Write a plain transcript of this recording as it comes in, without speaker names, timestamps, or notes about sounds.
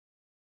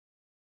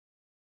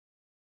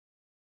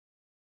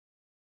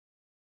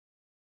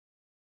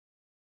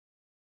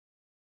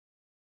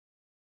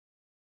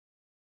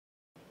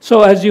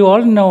So as you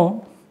all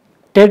know,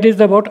 TED is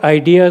about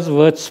ideas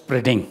worth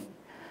spreading.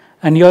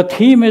 And your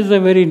theme is a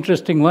very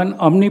interesting one,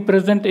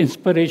 omnipresent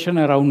inspiration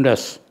around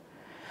us.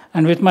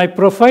 And with my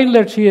profile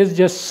that she has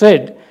just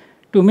said,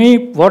 to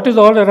me, what is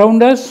all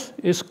around us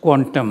is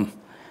quantum.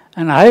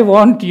 And I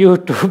want you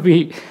to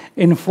be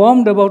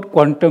informed about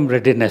quantum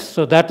readiness.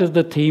 So that is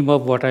the theme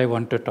of what I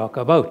want to talk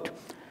about.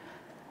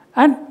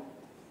 And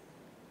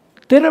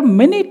there are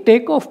many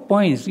takeoff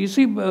points. You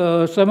see,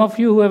 some of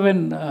you who have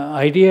an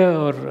idea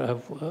or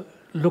have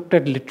looked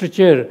at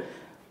literature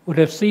would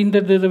have seen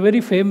that there's a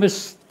very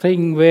famous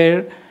thing where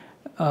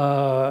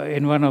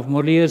in one of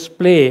Moliere's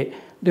play,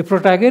 the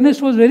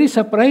protagonist was very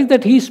surprised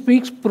that he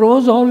speaks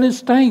prose all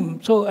his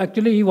time. So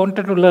actually he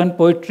wanted to learn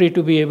poetry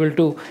to be able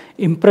to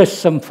impress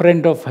some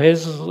friend of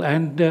his,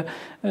 and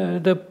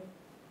the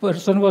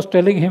person was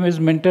telling him, his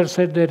mentor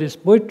said, there is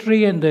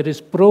poetry and there is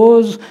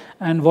prose,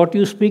 and what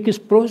you speak is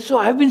prose. So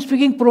I've been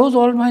speaking prose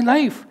all my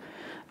life.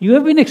 You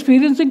have been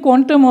experiencing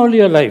quantum all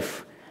your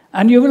life,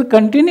 and you will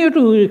continue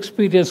to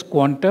experience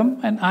quantum,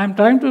 and I'm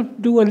trying to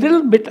do a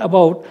little bit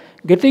about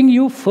getting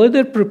you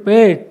further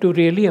prepared to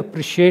really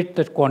appreciate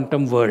that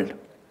quantum world.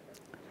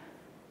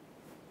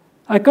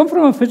 I come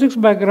from a physics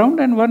background,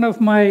 and one of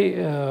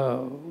my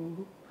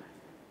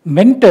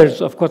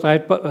mentors, of course, I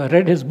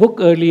read his book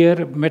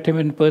earlier, met him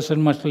in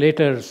person much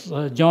later,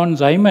 John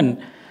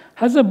Simon,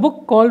 has a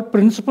book called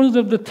Principles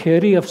of the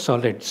Theory of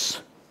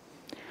Solids.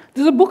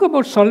 This is a book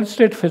about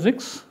solid-state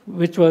physics,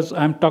 which was,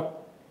 I'm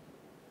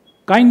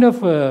kind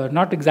of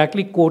not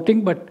exactly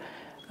quoting, but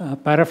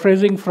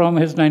paraphrasing from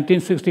his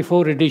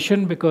 1964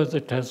 edition, because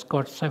it has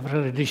got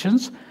several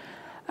editions.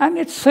 And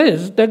it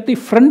says that the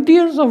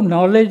frontiers of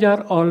knowledge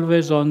are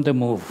always on the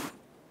move.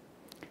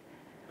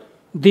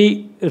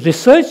 The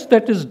research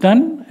that is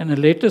done, and the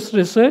latest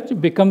research,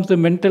 becomes the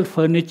mental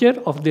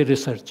furniture of the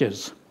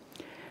researchers.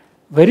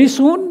 Very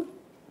soon,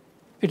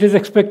 it is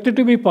expected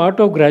to be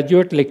part of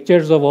graduate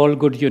lectures of all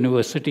good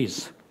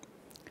universities.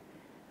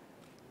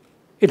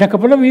 In a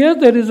couple of years,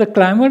 there is a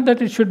clamor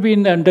that it should be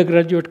in the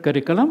undergraduate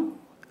curriculum.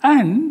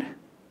 And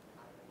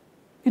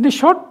in a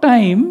short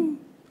time,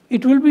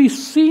 it will be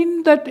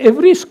seen that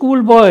every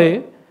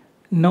schoolboy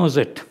knows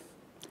it.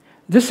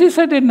 This he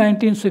said in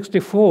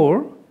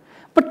 1964,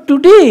 but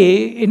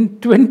today, in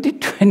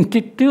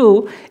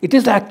 2022, it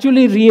is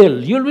actually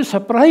real. You'll be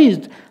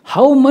surprised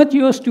how much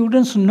your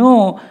students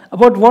know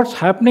about what's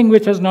happening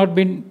which has not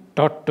been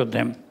taught to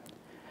them.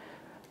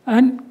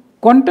 And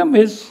quantum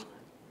is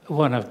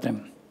one of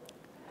them.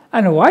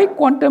 And why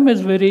quantum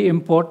is very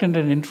important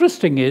and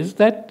interesting is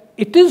that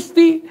it is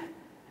the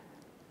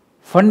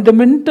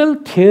fundamental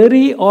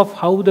theory of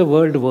how the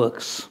world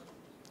works.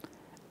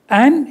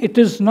 And it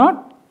is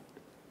not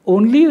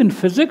only in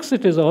physics,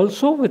 it is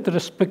also with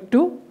respect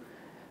to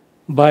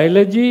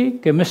biology,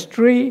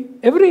 chemistry,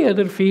 every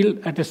other field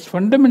at its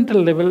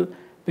fundamental level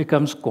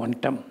becomes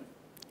quantum.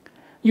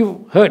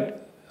 You've heard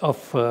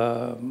of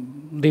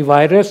the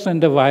virus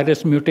and the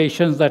virus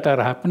mutations that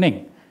are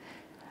happening.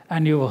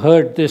 And you've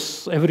heard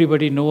this,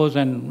 everybody knows,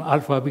 and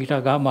alpha,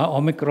 beta, gamma,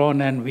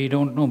 omicron, and we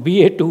don't know,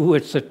 BA2,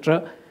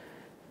 etc.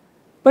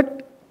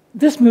 But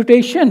this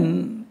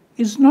mutation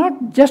is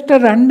not just a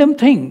random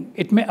thing.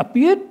 It may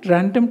appear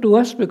random to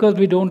us because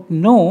we don't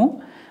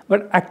know,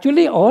 but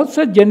actually all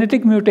such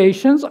genetic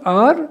mutations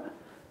are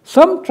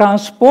some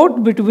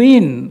transport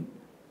between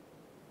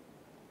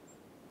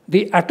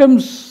the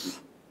atoms,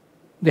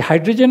 the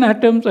hydrogen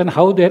atoms, and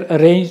how they're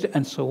arranged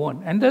and so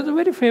on. And there's a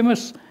very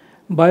famous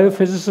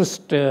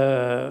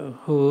biophysicist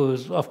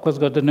who's, of course,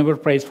 got the Nobel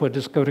Prize for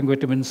discovering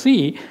vitamin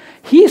C.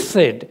 He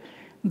said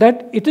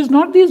that it is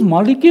not these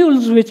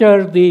molecules which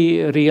are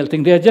the real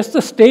thing. They are just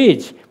the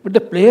stage, but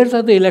the players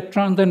are the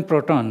electrons and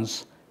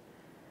protons.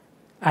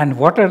 And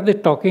what are they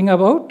talking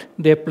about?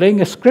 They're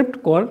playing a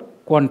script called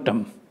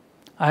quantum.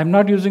 I'm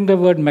not using the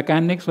word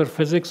mechanics or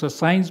physics or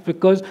science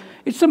because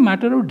it's a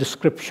matter of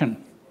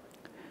description.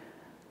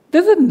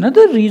 There's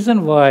another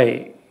reason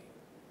why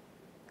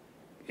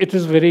it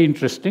is very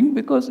interesting,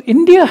 because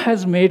India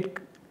has made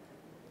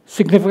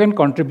significant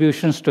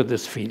contributions to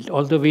this field,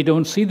 although we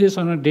don't see this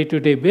on a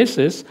day-to-day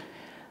basis.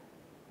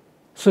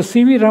 So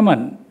C.V.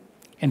 Raman,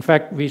 in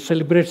fact, we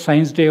celebrate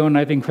Science Day on,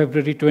 I think,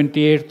 February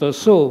 28th or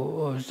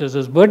so, which is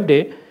his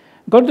birthday,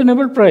 got the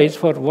Nobel Prize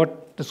for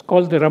what is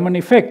called the Raman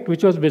Effect,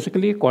 which was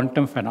basically a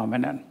quantum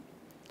phenomenon,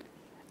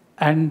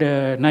 and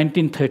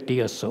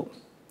 1930 or so.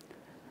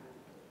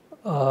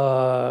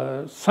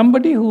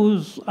 Somebody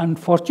who's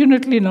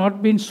unfortunately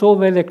not been so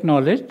well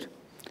acknowledged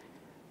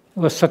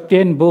was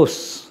Satyen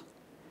Bose.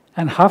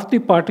 And half the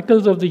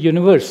particles of the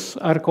universe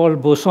are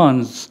called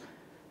bosons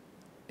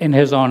in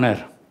his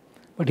honor.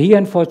 But he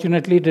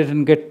unfortunately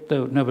didn't get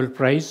the Nobel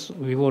Prize.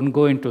 We won't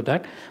go into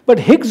that. But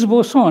Higgs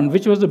boson,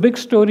 which was a big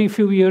story a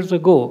few years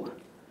ago,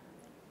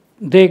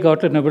 they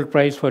got a Nobel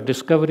Prize for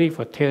discovery,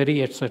 for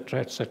theory,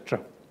 etc.,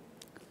 etc.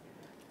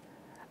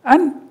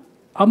 And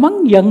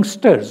among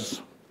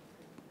youngsters,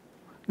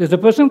 there's a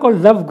person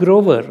called Love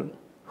Grover,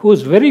 who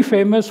is very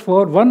famous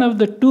for one of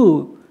the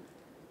two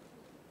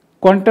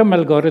quantum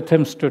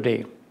algorithms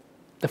today.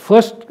 The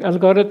first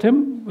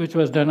algorithm, which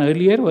was done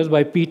earlier, was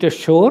by Peter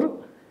Shor.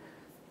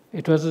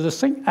 It was this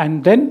thing.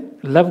 And then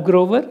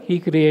Lovegrover, he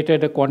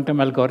created a quantum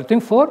algorithm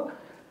for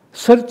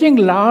searching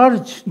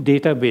large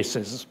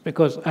databases.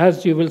 Because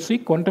as you will see,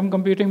 quantum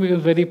computing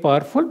becomes very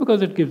powerful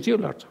because it gives you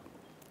lots of.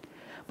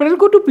 But I'll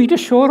go to Peter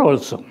Shor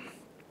also.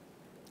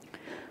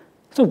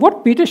 So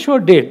what Peter Shor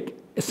did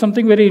is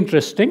something very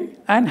interesting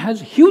and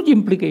has huge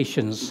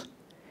implications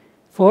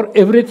for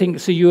everything.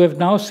 So you have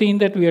now seen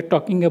that we are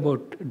talking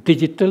about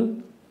digital,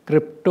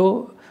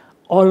 crypto.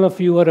 All of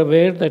you are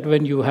aware that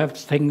when you have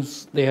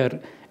things, they are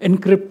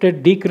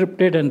encrypted,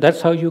 decrypted, and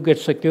that's how you get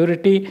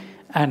security,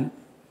 and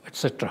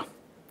etc.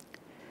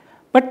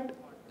 But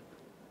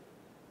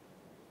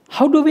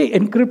how do we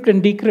encrypt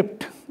and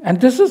decrypt? And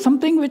this is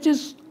something which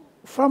is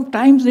from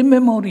times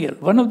immemorial.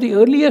 One of the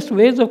earliest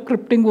ways of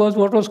crypting was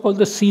what was called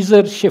the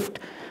Caesar shift.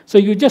 So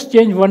you just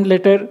change one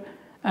letter,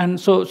 and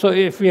so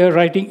if you are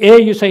writing A,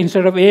 you say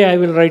instead of A, I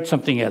will write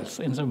something else.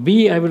 Instead of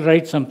B, I will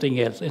write something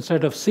else.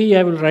 Instead of C,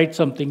 I will write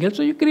something else.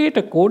 So you create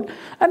a code,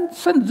 and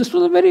so this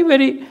was a very,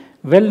 very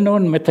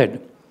well-known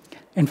method.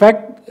 In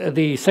fact,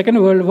 the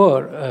Second World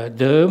War, the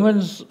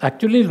Germans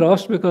actually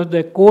lost because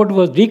their code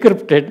was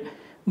decrypted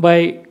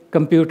by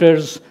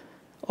computers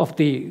of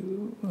the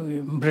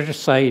British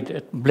side,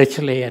 at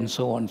Bletchley and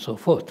so on and so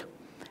forth.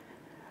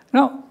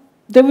 Now,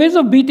 there are ways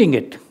of beating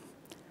it.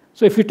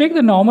 So if you take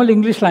the normal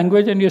English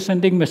language and you're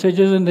sending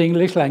messages in the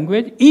English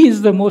language, E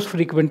is the most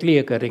frequently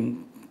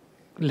occurring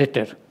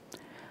letter.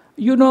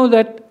 You know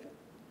that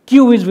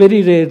Q is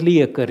very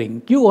rarely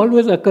occurring. Q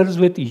always occurs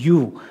with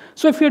U.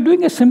 So if you're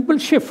doing a simple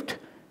shift,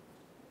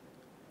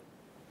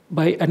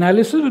 by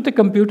analysis with the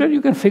computer,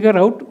 you can figure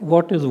out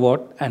what is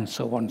what and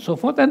so on and so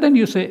forth, and then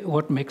you say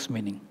what makes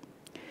meaning.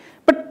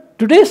 But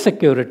today's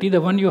security, the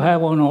one you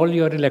have on all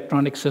your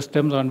electronic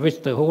systems on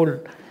which the whole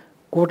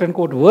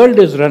quote-unquote world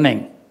is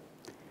running,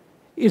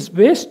 is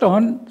based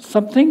on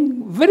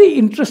something very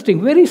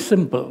interesting, very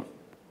simple.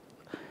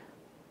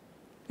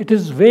 It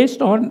is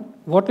based on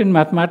what in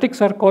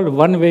mathematics are called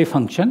one-way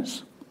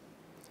functions,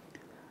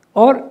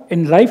 or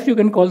in life you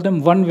can call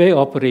them one-way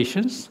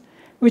operations,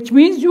 which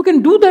means you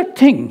can do that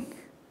thing,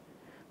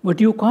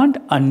 but you can't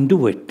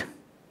undo it.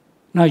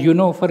 Now, you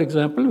know, for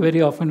example,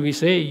 very often we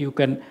say you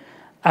can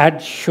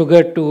add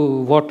sugar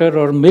to water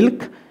or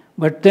milk,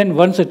 but then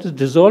once it is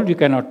dissolved, you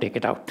cannot take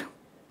it out.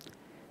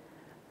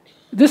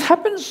 This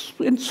happens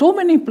in so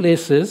many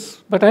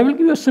places, but I will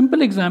give you a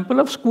simple example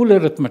of school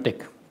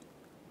arithmetic.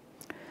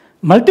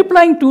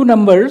 Multiplying two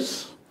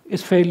numbers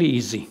is fairly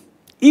easy.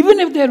 Even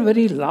if they are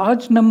very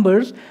large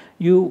numbers,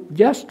 you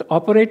just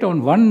operate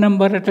on one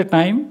number at a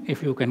time.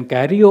 If you can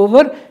carry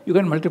over, you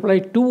can multiply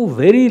two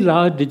very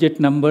large digit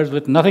numbers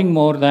with nothing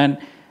more than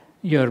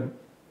your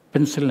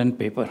pencil and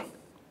paper.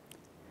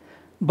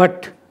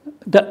 But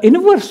the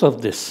inverse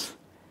of this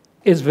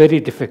is very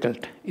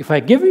difficult. If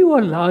I give you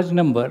a large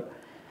number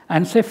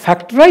and say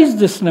factorize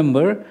this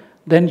number,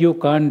 then you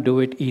can't do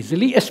it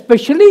easily,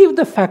 especially if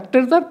the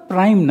factors are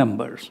prime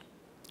numbers.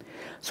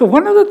 So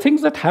one of the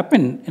things that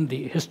happened in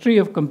the history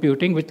of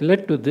computing which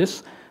led to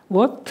this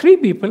was three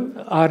people,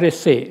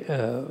 RSA,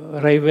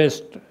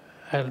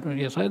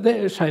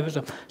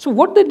 So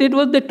what they did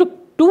was they took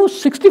one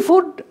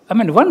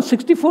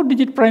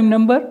 64-digit prime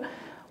number,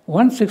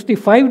 one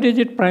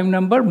 65-digit prime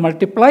number,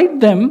 multiplied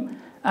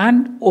them,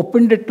 and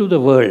opened it to the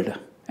world.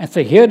 And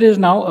say, here is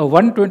now a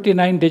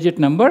 129-digit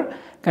number.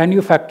 Can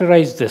you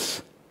factorize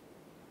this?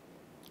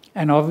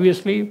 And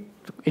obviously,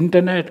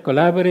 internet,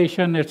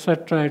 collaboration,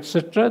 etc.,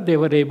 they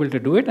were able to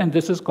do it. And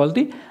this is called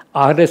the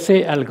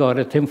RSA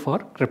algorithm for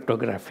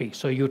cryptography.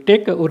 So you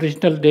take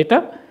original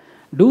data,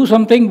 do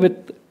something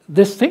with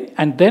this thing,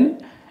 and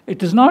then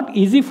it is not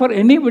easy for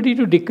anybody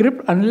to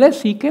decrypt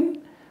unless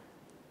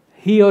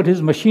he or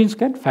his machines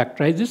can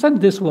factorize this,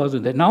 and this was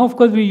there. Now, of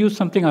course, we use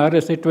something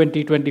RSA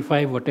 20,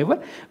 25,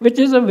 whatever, which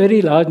is a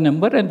very large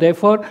number, and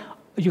therefore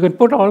you can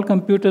put all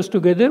computers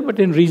together, but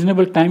in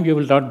reasonable time you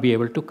will not be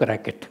able to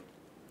crack it.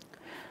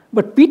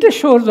 But Peter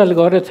Shor's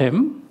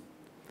algorithm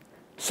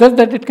says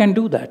that it can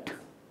do that.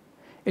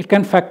 It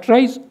can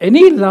factorize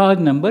any large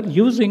number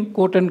using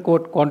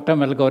quote-unquote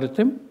quantum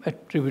algorithm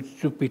attributed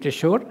to Peter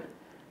Shor.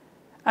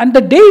 And the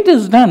day it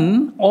is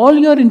done, all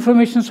your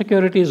information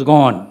security is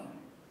gone.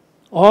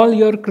 All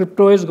your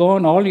crypto is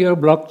gone, all your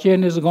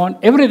blockchain is gone,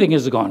 everything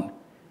is gone.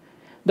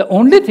 The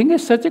only thing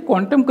is such a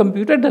quantum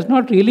computer does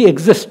not really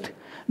exist.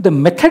 The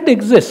method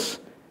exists,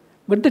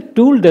 but the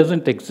tool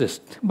doesn't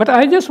exist. But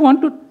I just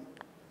want to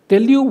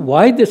tell you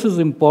why this is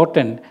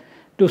important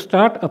to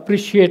start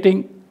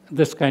appreciating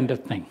this kind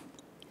of thing.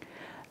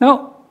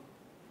 Now,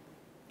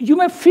 you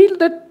may feel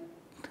that,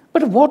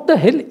 but what the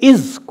hell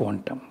is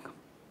quantum?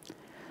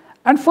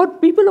 And for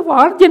people of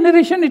our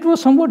generation, it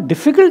was somewhat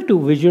difficult to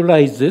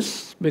visualize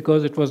this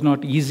because it was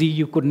not easy.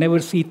 You could never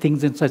see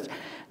things in such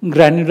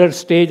granular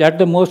stage. At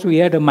the most, we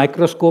had a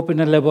microscope in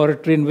a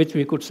laboratory in which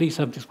we could see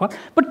something small.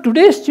 But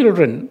today's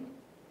children,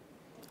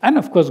 and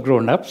of course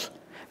grown-ups,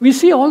 we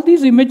see all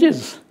these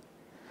images.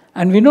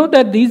 And we know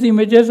that these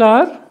images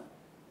are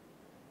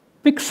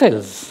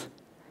pixels.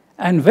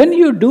 And when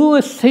you do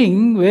a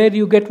thing where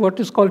you get what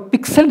is called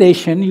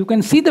pixelation, you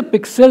can see the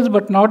pixels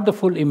but not the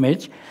full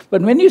image.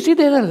 But when you see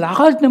there are a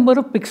large number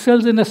of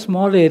pixels in a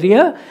small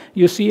area,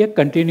 you see a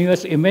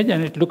continuous image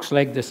and it looks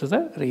like this is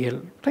a real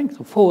thing.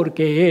 So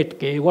 4K,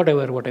 8K,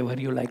 whatever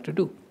you like to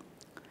do.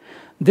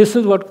 This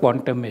is what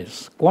quantum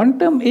is.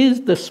 Quantum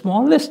is the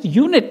smallest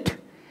unit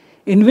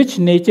in which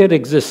nature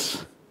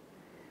exists.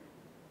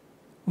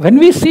 When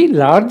we see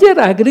larger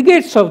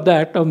aggregates of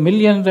that, of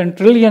millions and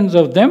trillions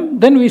of them,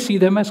 then we see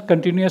them as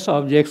continuous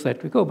objects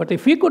that we go. But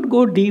if we could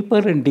go deeper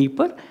and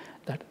deeper,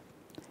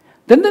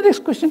 then the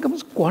next question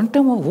comes,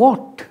 quantum of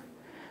what?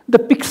 The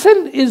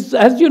pixel is,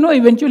 as you know,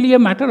 eventually a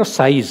matter of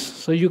size.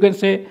 So you can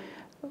say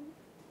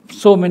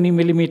so many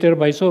millimeter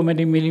by so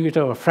many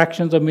millimeter, or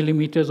fractions of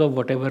millimeters of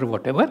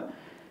whatever.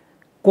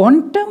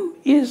 Quantum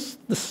is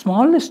the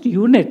smallest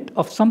unit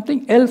of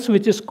something else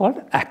which is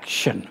called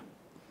action.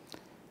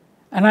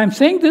 And I'm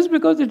saying this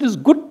because it is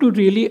good to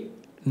really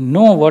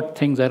know what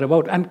things are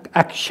about. And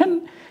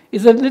action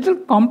is a little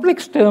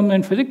complex term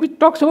in physics which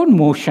talks about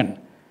motion.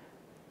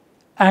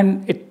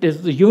 And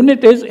the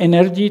unit is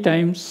energy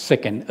times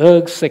second.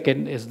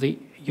 Erg/second is the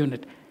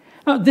unit.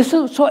 Now,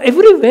 so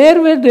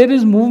everywhere where there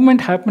is movement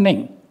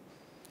happening,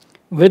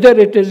 whether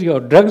it is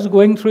your drugs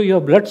going through your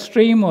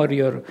bloodstream or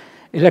your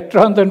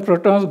electrons and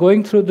protons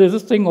going through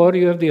this thing, or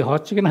you have the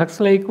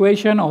Hodgkin-Huxley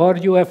equation, or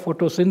you have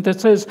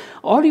photosynthesis,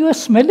 or you are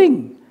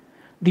smelling.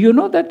 Do you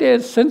know that a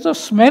sense of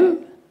smell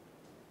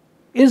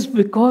is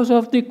because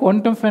of the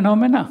quantum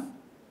phenomena?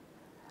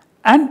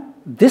 And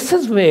this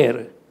is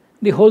where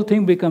the whole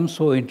thing becomes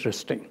so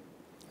interesting.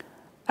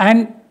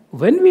 And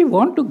when we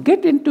want to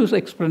get into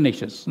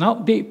explanations, now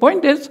the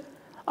point is,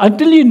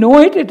 until you know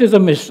it, it is a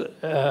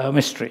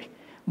mystery.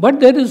 But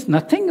there is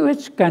nothing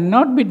which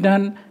cannot be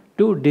done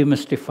to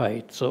demystify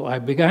it. So I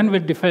began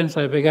with defense,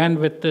 I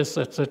began with this,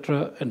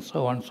 etc., and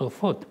so on and so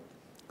forth.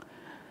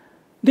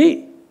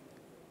 The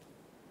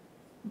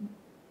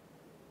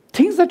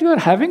things that you are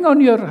having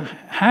on your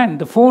hand,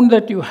 the phone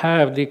that you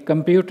have, the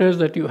computers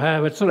that you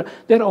have, etc.,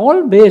 they're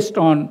all based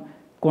on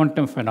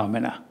quantum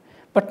phenomena.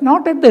 But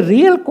not at the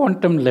real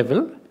quantum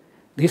level.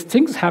 These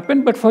things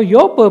happen, but for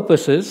your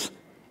purposes,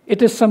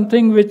 it is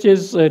something which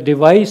is a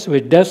device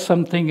which does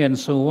something and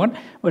so on.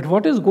 But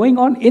what is going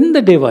on in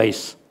the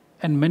device,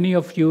 and many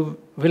of you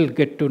will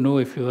get to know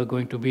if you are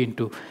going to be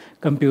into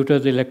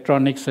computers,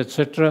 electronics,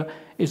 etc.,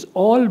 is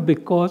all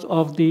because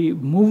of the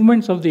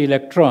movements of the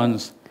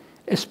electrons,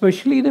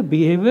 especially the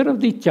behavior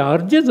of the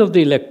charges of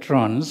the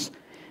electrons,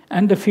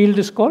 and the field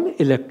is called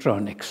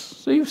electronics.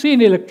 So you've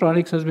seen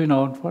electronics has been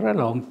on for a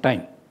long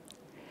time.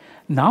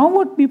 Now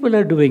what people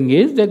are doing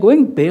is they're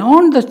going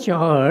beyond the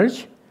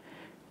charge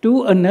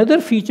to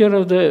another feature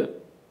of the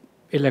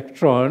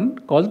electron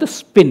called the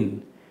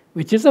spin,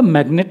 which is a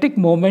magnetic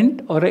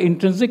moment or an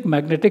intrinsic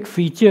magnetic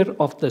feature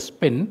of the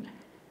spin.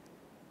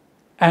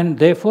 And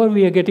therefore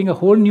we are getting a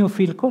whole new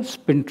field called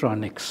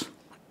spintronics.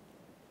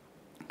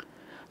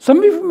 Some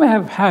of you may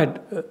have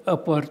had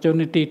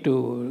opportunity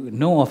to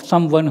know of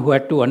someone who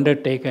had to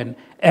undertake an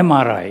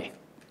MRI.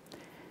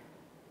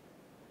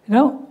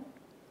 Now,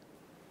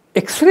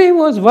 X-ray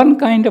was one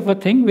kind of a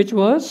thing which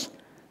was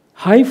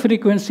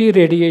high-frequency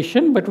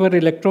radiation, but were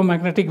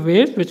electromagnetic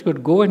waves which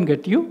could go and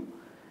get you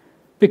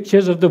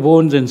pictures of the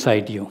bones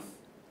inside you.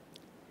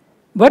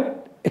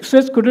 But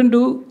X-rays couldn't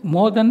do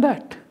more than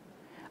that.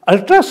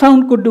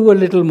 Ultrasound could do a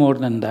little more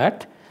than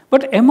that.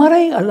 But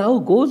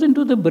MRI goes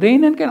into the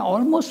brain and can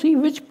almost see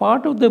which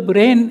part of the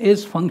brain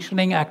is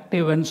functioning,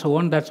 active, and so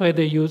on. That's why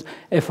they use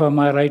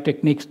fMRI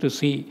techniques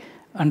to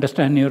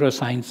understand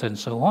neuroscience and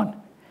so on.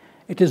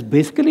 It is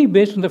basically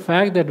based on the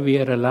fact that we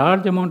are a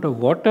large amount of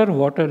water.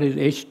 Water is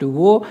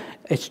H2O.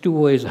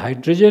 H2O is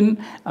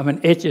hydrogen.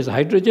 H is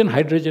hydrogen.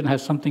 Hydrogen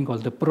has something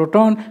called the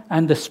proton,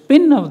 and the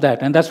spin of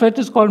that. And that's why it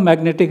is called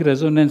magnetic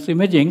resonance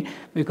imaging,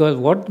 because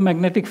what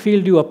magnetic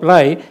field you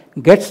apply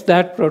gets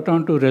that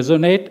proton to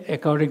resonate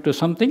according to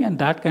something, and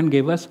that can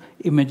give us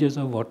images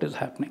of what is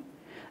happening.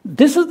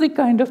 This is the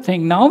kind of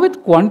thing. Now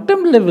with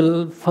quantum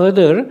level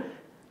further,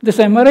 this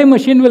MRI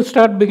machine will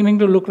start beginning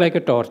to look like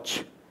a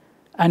torch.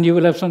 And you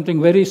will have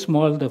something very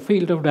small, the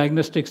field of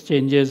diagnostics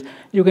changes,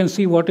 you can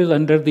see what is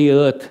under the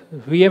earth.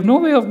 We have no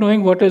way of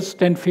knowing what is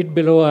 10 feet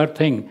below our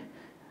thing,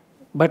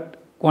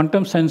 but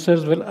quantum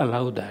sensors will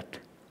allow that.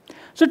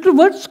 So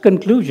towards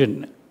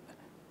conclusion,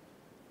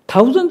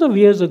 thousands of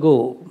years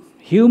ago,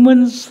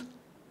 humans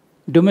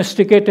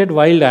domesticated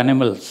wild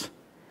animals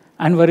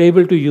and were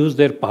able to use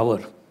their power.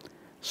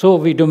 So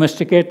we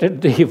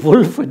domesticated the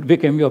wolf, it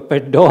became your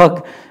pet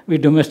dog. We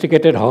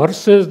domesticated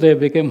horses, they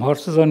became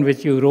horses on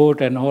which you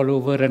rode and all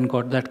over and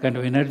got that kind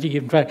of energy.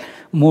 In fact,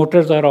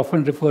 motors are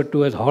often referred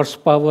to as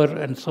horsepower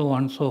and so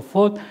on and so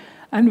forth.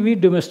 And we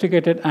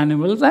domesticated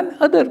animals and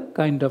other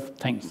kind of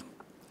things.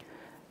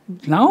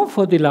 Now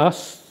for the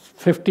last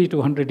 50 to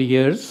 100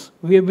 years,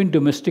 we have been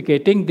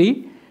domesticating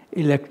the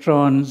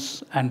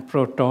electrons and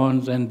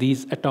protons and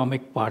these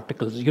atomic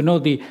particles. You know,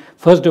 the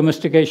first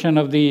domestication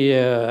of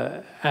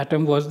the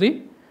atom was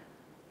the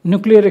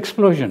nuclear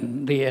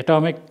explosion, the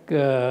atomic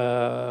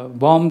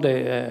bomb,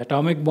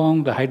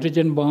 the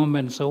hydrogen bomb,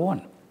 and so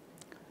on.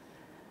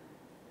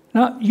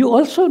 Now, you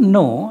also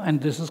know,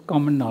 and this is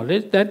common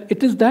knowledge, that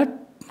it is that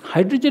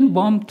hydrogen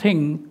bomb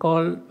thing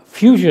called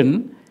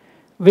fusion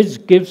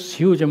which gives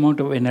huge amount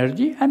of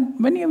energy. And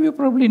many of you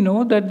probably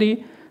know that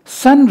the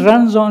sun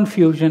runs on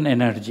fusion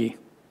energy.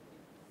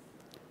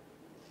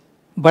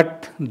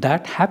 But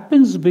that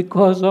happens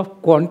because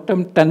of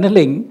quantum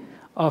tunneling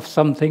of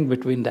something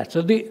between that.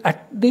 So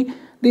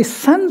the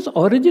sun's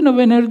origin of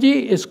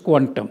energy is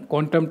quantum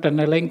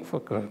tunneling.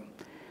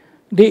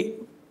 The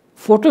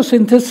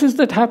photosynthesis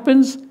that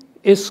happens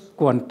is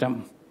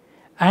quantum.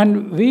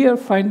 And we are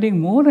finding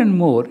more and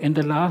more in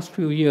the last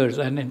few years,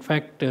 and in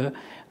fact,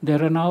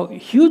 there are now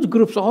huge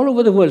groups all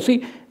over the world.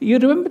 See, you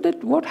remember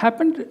that what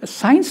happened,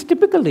 science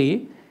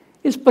typically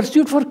is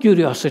pursued for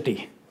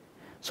curiosity.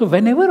 So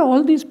whenever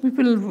all these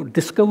people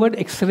discovered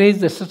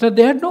X-rays, etc.,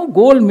 they had no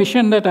goal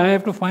mission that I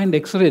have to find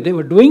X-ray. They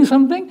were doing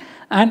something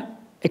and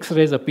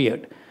X-rays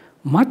appeared.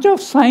 Much of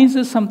science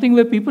is something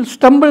where people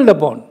stumbled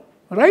upon.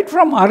 Right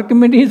from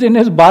Archimedes in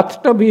his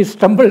bathtub, he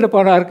stumbled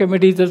upon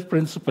Archimedes'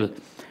 principle.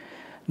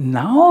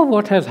 Now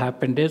what has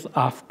happened is,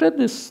 after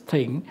this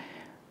thing,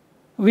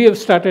 we have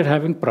started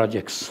having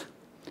projects.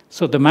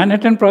 So the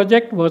Manhattan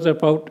Project was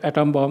about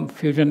atom bomb,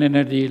 fusion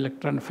energy,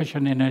 electron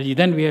fission energy.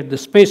 Then we had the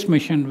space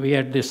mission, we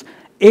had this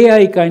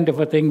AI kind of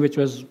a thing which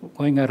was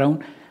going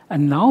around.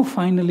 And now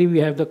finally we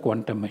have the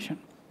quantum mission.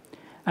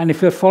 And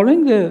if you're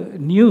following the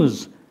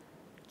news,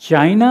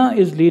 China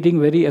is leading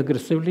very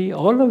aggressively.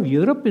 All of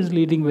Europe is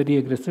leading very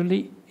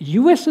aggressively.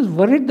 US is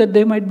worried that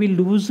they might be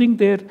losing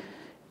their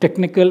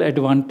technical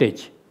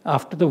advantage.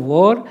 After the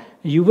war,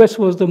 US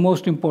was the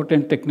most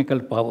important technical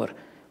power.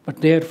 But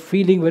they are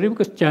feeling very,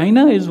 because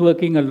China is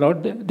working a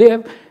lot. They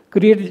have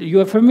created, you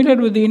are familiar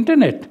with the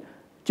internet.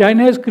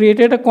 China has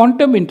created a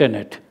quantum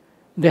internet.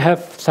 They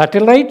have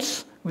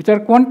satellites, which are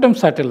quantum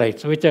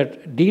satellites, which are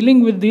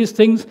dealing with these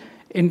things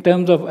in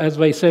terms of, as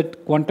I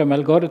said, quantum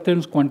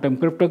algorithms, quantum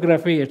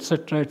cryptography,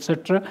 etc.,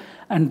 etc.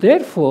 And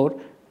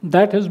therefore,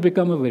 that has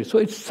become a very, so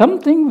it's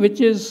something which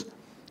is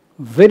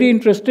very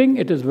interesting.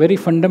 It is very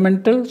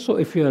fundamental. So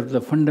if you are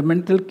the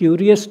fundamental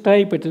curious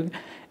type,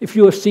 if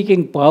you are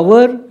seeking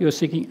power, you are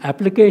seeking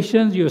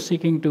applications, you are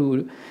seeking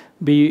to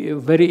be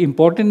very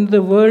important in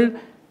the world,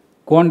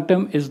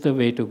 quantum is the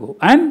way to go.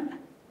 And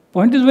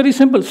point is very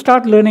simple.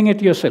 Start learning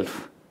it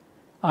yourself.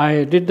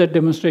 I did that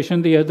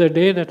demonstration the other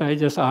day that I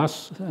just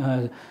asked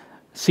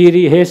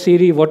Siri, hey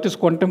Siri, what is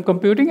quantum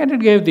computing? And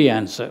it gave the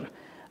answer.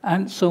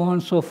 And so on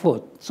and so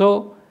forth.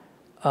 So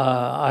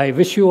I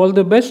wish you all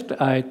the best.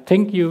 I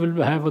think you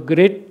will have a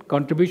great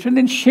contribution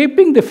in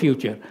shaping the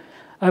future.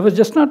 I was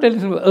just not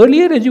telling you,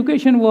 earlier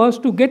education was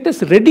to get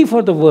us ready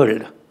for the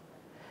world.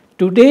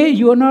 Today,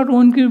 you are not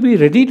going to be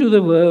ready for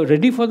the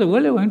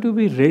world, you are going to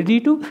be ready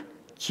to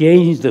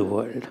change the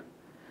world.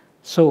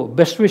 So,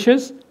 best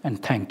wishes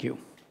and thank you.